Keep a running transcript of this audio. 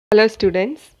Hello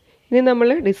students, ഇനി നമ്മൾ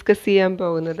discuss ചെയ്യാൻ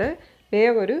പോകുന്നത്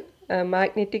വേറൊരു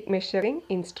മാഗ്നറ്റിക് മെഷറിംഗ്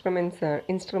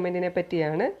ഇൻസ്ട്രുമെൻറ്റിനെ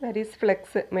പറ്റിയാണ്. ദാറ്റ് ഈസ്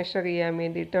ഫ്ലക്സ് മെഷർ ചെയ്യാൻ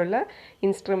വേണ്ടിയിട്ടുള്ള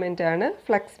ഇൻസ്ട്രുമെൻ്റാണ്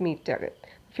ഫ്ലക്സ് മീറ്റർ.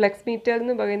 ഫ്ലക്സ് മീറ്റർ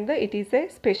എന്ന് പറയുന്നത് it is A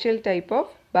special type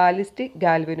of ballistic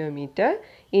galvanometer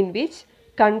in which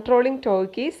controlling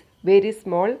torque is very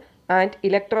small and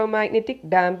electromagnetic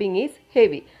damping is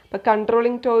heavy. അപ്പോൾ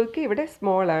controlling torque ഇവിടെ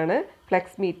small ആണ്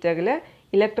flux മീറ്ററിൽ.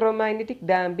 Electromagnetic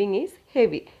damping is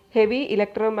heavy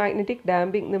electromagnetic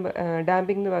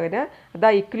damping എന്ന് പറഞ്ഞാൽ അത് ആ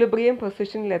ഇക്വിലിബ്രിയം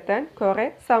പൊസിഷനിലെത്താൻ കുറേ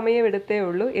സമയമെടുത്തേ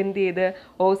ഉള്ളൂ. എന്ത് ചെയ്ത്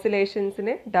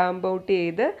ഓസിലേഷൻസിനെ ഡാമ്പ് ഔട്ട്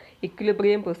ചെയ്ത്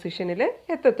ഇക്വിലിബ്രിയം പൊസിഷനിൽ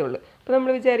എത്തത്തുള്ളൂ. അപ്പോൾ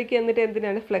നമ്മൾ വിചാരിക്കുക എന്നിട്ട്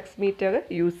എന്തിനാണ് ഫ്ലക്സ് മീറ്റർ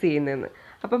യൂസ് ചെയ്യുന്നതെന്ന്.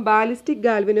 അപ്പം ബാലിസ്റ്റിക്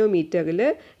ഗാൽവനോമീറ്ററിൽ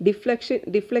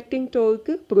ഡിഫ്ലക്റ്റിംഗ്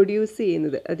ടോർക്ക് പ്രൊഡ്യൂസ്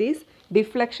ചെയ്യുന്നത് that is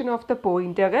deflection of the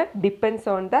pointer depends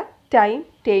on the time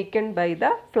taken by the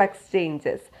flux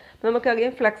changes.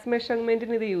 നമുക്കറിയാം ഫ്ലക്സ്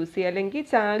മെഷർമെൻറ്റിന് ഇത് യൂസ് ചെയ്യാം, അല്ലെങ്കിൽ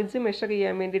ചാർജ് മെഷർ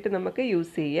ചെയ്യാൻ വേണ്ടിയിട്ട് നമുക്ക്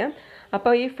യൂസ് ചെയ്യാം.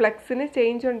 അപ്പോൾ ഈ ഫ്ലക്സിന്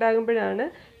ചേഞ്ച് ഉണ്ടാകുമ്പോഴാണ്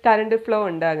കറണ്ട് ഫ്ലോ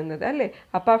ഉണ്ടാകുന്നത് അല്ലേ.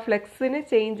 അപ്പോൾ ആ ഫ്ലക്സിന്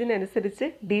ചേഞ്ചിനനുസരിച്ച്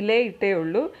ഡിലേ ഇട്ടേ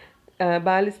ഉള്ളൂ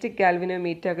ബാലിസ്റ്റിക്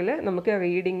ഗാൽവനോമീറ്ററിൽ നമുക്ക്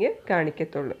റീഡിങ്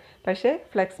കാണിക്കത്തുള്ളൂ. പക്ഷേ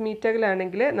ഫ്ലക്സ്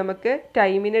മീറ്ററിലാണെങ്കിൽ നമുക്ക്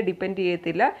ടൈമിനെ ഡിപ്പെൻഡ്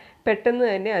ചെയ്യത്തില്ല, പെട്ടെന്ന്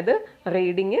തന്നെ അത്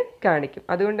റീഡിങ് കാണിക്കും.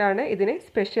 അതുകൊണ്ടാണ് ഇതിനെ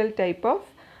special type of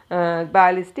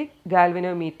ballistic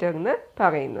galvanometer എന്ന്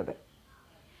പറയുന്നത്.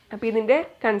 അപ്പോൾ ഇതിൻ്റെ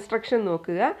കൺസ്ട്രക്ഷൻ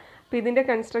നോക്കുക. അപ്പോൾ ഇതിൻ്റെ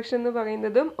കൺസ്ട്രക്ഷൻ എന്ന്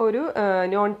പറയുന്നതും ഒരു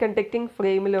നോൺ കണ്ടക്റ്റിംഗ്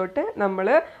ഫ്രെയിമിലോട്ട് നമ്മൾ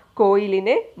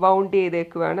കോയിലിനെ വൗണ്ട്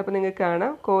ചെയ്തേക്കുവാണ്. അപ്പോൾ നിങ്ങൾക്ക്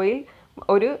കാണാം കോയിൽ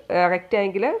ഒരു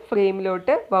റെക്റ്റാങ്കുലർ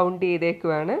ഫ്രെയിമിലോട്ട് വൗണ്ട്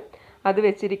ചെയ്തേക്കുവാണ്. അത്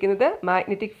വെച്ചിരിക്കുന്നത്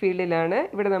മാഗ്നറ്റിക് ഫീൽഡിലാണ്.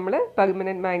 ഇവിടെ നമ്മൾ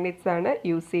പെർമനൻറ്റ് മാഗ്നറ്റ്സ് ആണ്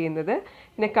യൂസ് ചെയ്യുന്നത്.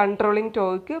 പിന്നെ കൺട്രോളിംഗ്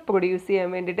ടോർക്ക് പ്രൊഡ്യൂസ്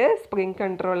ചെയ്യാൻ വേണ്ടിയിട്ട് സ്പ്രിംഗ്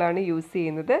കൺട്രോളാണ് യൂസ്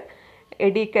ചെയ്യുന്നത്.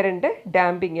 എഡി കറണ്ട്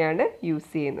ഡാമ്പിംഗ് ആണ്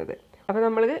യൂസ് ചെയ്യുന്നത്. അപ്പോൾ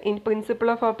നമ്മൾ ഇൻ പ്രിൻസിപ്പിൾ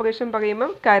ഓഫ് ഓപ്പറേഷൻ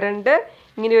പറയുമ്പം കറണ്ട്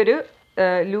ഇങ്ങനെയൊരു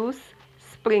ലൂസ്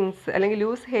സ്പ്രിങ്സ് അല്ലെങ്കിൽ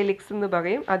ലൂസ് ഹെലിക്സ് എന്ന്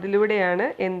പറയും. അതിലൂടെയാണ്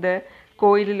എന്ത്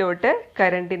കോയിലിലോട്ട്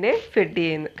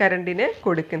കറണ്ടിനെ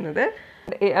കൊടുക്കുന്നത്.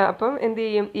 അപ്പം എന്ത്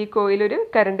ചെയ്യും, ഈ കോയിലൊരു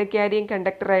കറണ്ട് ക്യാരിയിങ്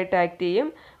കണ്ടക്ടറായിട്ട് ആക്ട് ചെയ്യും.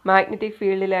 മാഗ്നറ്റിക്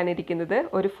ഫീൽഡിലാണ് ഇരിക്കുന്നത്.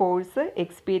 ഒരു ഫോഴ്സ്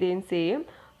എക്സ്പീരിയൻസ് ചെയ്യും.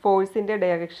 ഫോഴ്സിൻ്റെ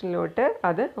ഡയറക്ഷനിലോട്ട്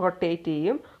അത് റൊട്ടേറ്റ്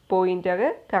ചെയ്യും. പോയിൻ്റർ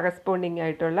കറസ്പോണ്ടിങ്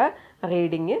ആയിട്ടുള്ള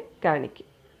റീഡിങ് കാണിക്കും.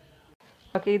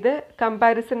 ഓക്കെ, ഇത്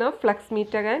comparison of flux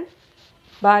metre and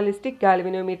ballistic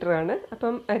galvanometer ആണ്.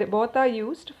 അപ്പം both are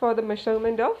used for the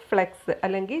measurement of flux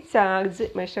അല്ലെങ്കിൽ ചാർജ്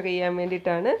മെഷർ ചെയ്യാൻ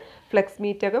വേണ്ടിയിട്ടാണ് ഫ്ലക്സ്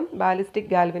മീറ്ററും ബാലിസ്റ്റിക്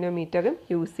ഗാൽവനോമീറ്ററും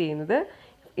യൂസ് ചെയ്യുന്നത്.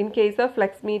 In case of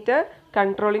flux metre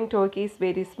controlling torque is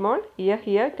very small,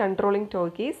 here controlling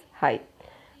torque is high.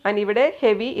 And ഇവിടെ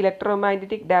heavy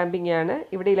electromagnetic damping ആണ്.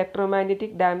 ഇവിടെ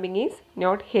electromagnetic damping is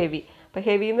not heavy. അപ്പോൾ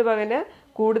heavy എന്ന് പറഞ്ഞാൽ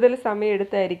കൂടുതൽ സമയം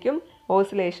എടുത്തായിരിക്കും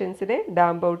ഓസിലേഷൻസിനെ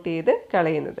ഡാമ്പ് ഔട്ട് ചെയ്ത്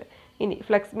കളയുന്നത്. ഇനി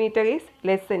flux metre is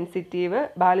less sensitive,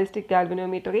 ballistic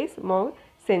galvanometer is more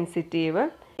sensitive.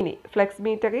 ഇനി flux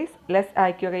metre is less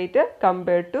accurate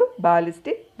compared to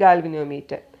ballistic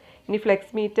galvanometer. ഇനി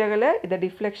ഫ്ലക്സ് മീറ്ററിൽ the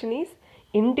deflection is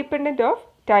independent of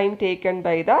time taken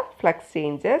by the flux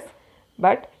changes,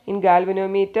 but in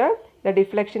galvanometer the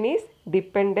deflection is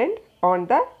dependent on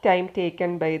the time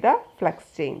taken by the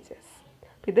flux changes.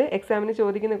 ഇത് എക്സാമിന്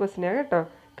ചോദിക്കുന്ന ക്വസ്റ്റ്യനാണ് കേട്ടോ,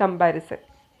 comparison.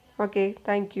 Okay,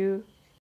 thank you.